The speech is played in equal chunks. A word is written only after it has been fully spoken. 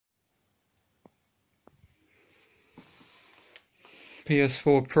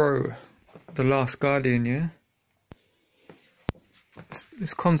PS4 Pro, The Last Guardian, yeah?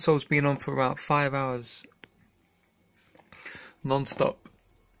 This console's been on for about 5 hours. Non-stop.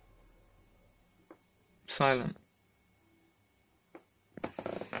 Silent.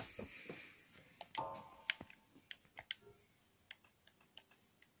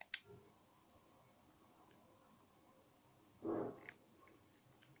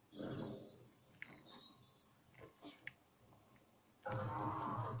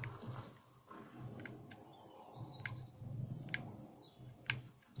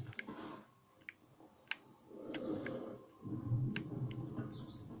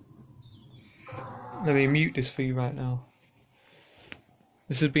 Let me mute this for you right now.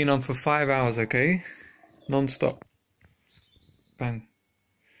 This has been on for 5 hours, okay? Non-stop. Bang.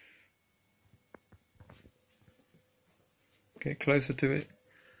 Get closer to it.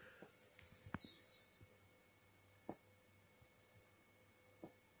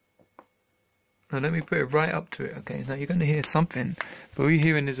 Now let me put it right up to it, okay? Now you're going to hear something, but what you're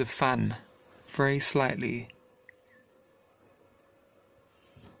hearing is a fan. Very slightly.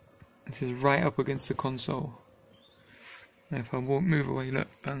 This is right up against the console. Now if I move away, look,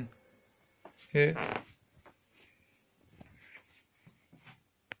 bang. Here.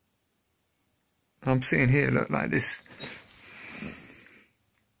 I'm sitting here, look, like this.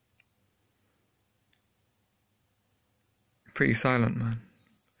 Pretty silent, man.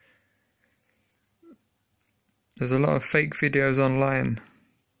 There's a lot of fake videos online.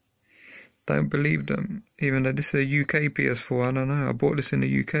 Don't believe them. Even though this is a UK PS4, I don't know. I bought this in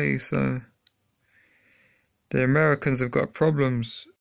the UK, so the Americans have got problems.